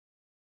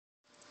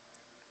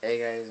Hey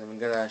guys, I'm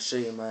gonna show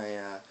you my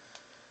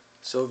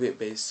Soviet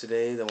base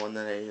today, the one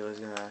that I was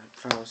gonna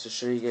promise to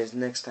show you guys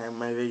next time in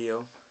my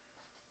video.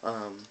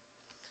 Um,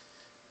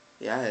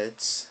 yeah,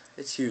 it's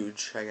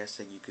huge, I guess,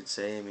 like you could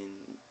say. I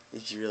mean,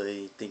 if you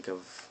really think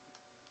of,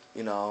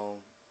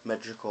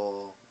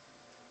 metrical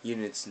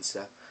units and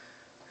stuff.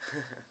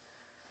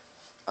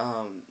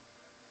 um,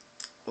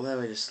 let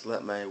me just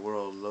let my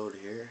world load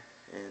here,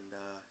 and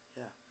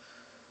yeah.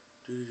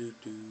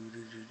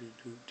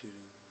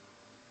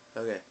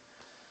 Okay,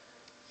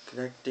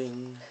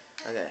 connecting.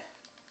 Okay.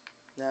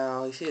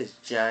 Now, you see this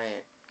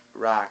giant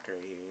rock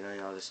right here, you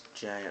know, this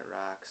giant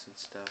rocks and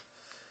stuff.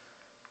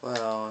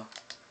 Well,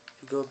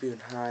 if you go up even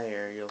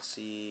higher, you'll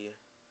see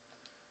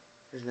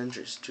there's an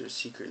entrance to a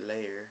secret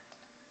layer,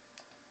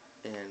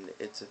 and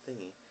it's a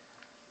thingy.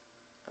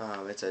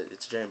 It's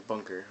a giant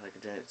bunker, like a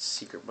giant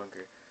secret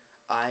bunker.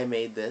 I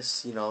made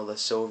this, you know, the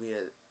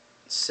Soviet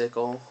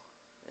sickle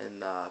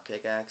and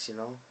pickaxe, you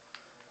know.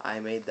 I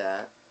made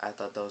that. I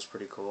thought that was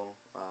pretty cool.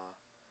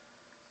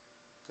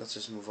 Let's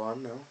just move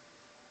on now.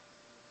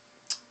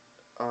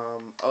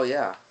 Oh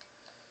yeah.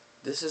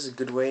 This is a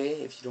good way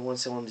if you don't want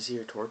someone to see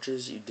your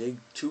torches. You dig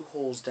 2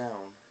 holes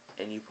down,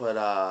 and you put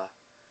a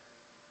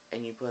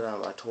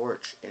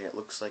torch, and it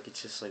looks like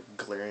it's just like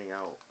glaring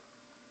out.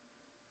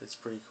 It's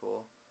pretty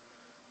cool.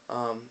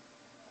 I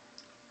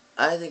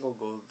think we'll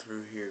go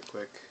through here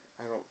quick.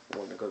 I don't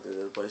want to go through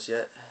the place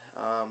yet.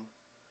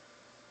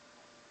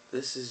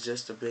 This is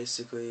just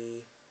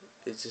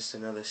it's just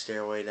another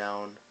stairway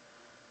down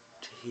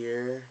to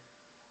here.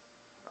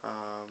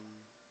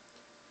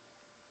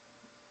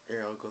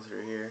 Here, I'll go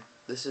through here.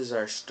 This is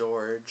our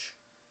storage,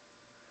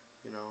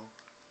 you know,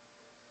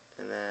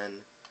 and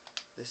then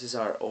this is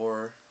our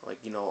ore,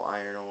 like, you know,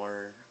 iron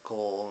ore,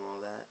 coal, and all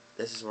that.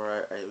 This is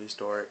where we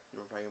store it,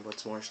 and we're probably going to put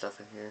some more stuff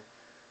in here.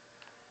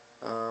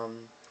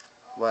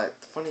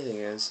 But the funny thing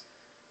is,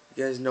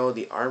 you guys know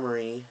the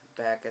armory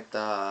back at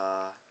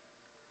the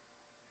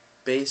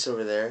base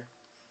over there,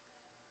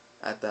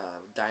 at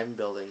the diamond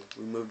building,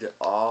 we moved it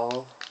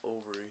all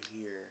over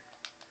here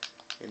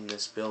in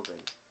this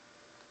building.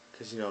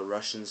 Because, you know,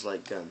 Russians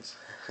like guns.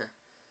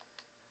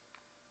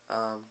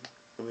 Let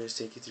me just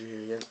take you through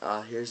here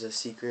again. Here's a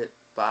secret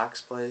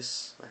box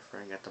place. My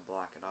friend got to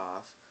block it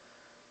off.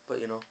 But,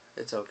 you know,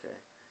 it's okay.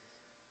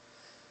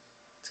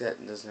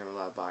 It doesn't have a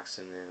lot of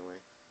boxes in it anyway.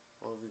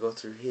 Well, if we go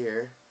through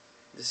here,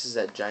 this is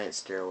that giant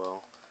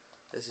stairwell.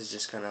 This is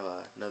just kind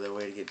of another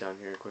way to get down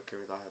here quicker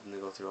without having to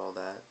go through all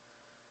that.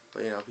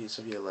 But, you know,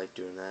 some people like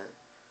doing that.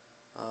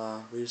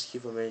 We just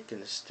keep on making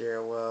the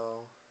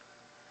stairwell.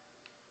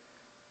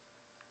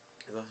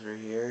 You go through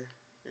here,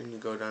 and you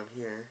go down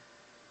here.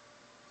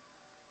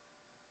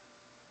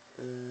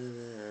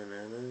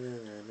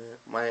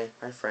 My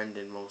friend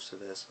did most of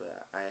this,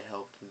 but I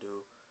helped him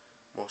do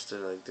most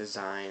of the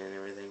design and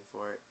everything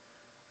for it.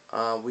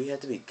 We have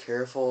to be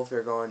careful if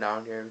you're going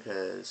down here,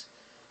 because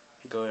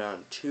if you go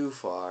down too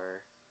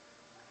far,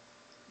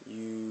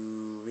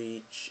 you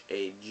reach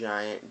a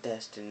giant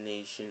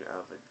destination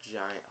of a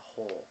giant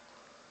hole.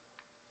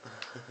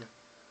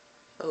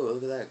 Oh,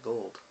 look at that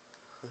gold.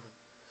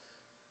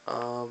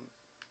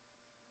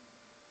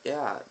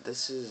 Yeah,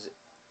 this is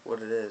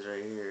what it is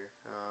right here.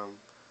 I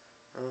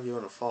don't know if you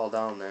want to fall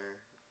down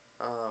there.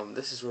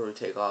 This is where we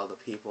take all the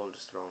people and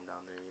just throw them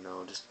down there, you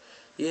know, just,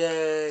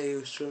 yay,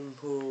 swimming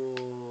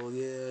pool,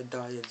 yeah,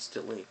 die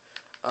instantly.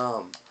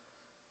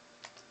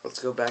 Let's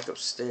go back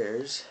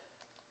upstairs.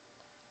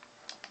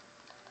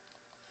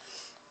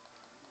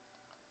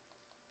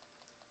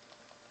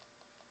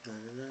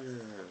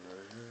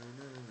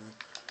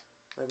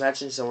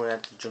 Imagine someone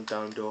had to jump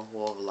down into a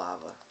hole of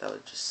lava. That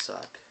would just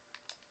suck.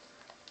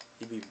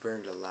 You'd be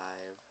burned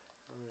alive.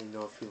 I don't even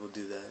know if people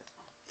do that.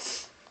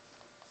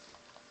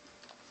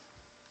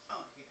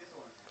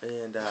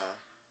 And, yeah.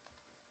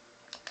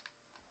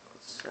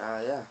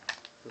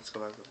 Let's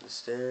go back up the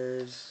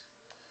stairs.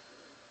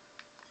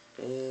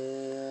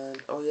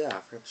 And, oh yeah,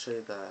 I forgot to show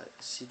you the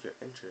secret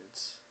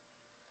entrance.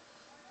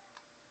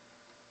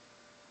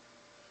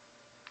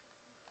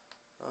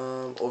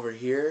 Over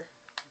here,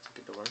 let's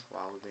get the door.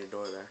 Wow, we made a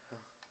door there.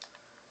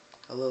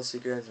 A little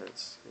secret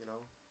entrance, you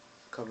know,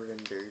 covered in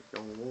dirt.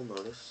 No one will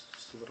notice.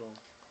 Just a little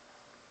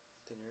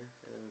thing here,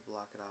 and then we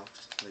block it off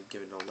just to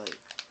give it no light.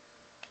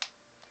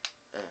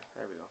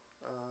 There we go.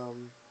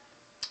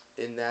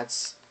 And I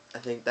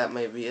think that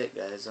might be it,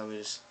 guys. Let me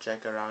just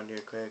check around here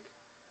quick.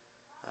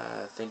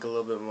 Think a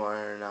little bit more,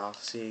 and I'll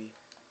see.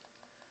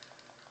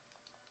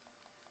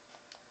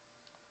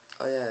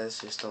 Oh yeah, it's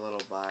just a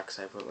little box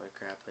I put my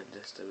crap in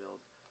just to build.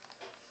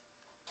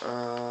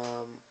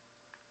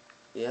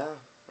 Yeah,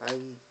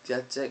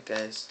 that's it,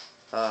 guys.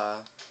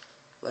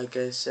 Like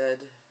I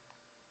said,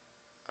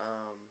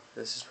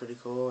 this is pretty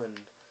cool,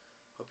 and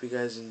hope you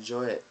guys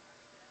enjoy it.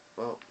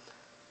 Well,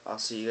 I'll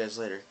see you guys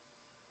later.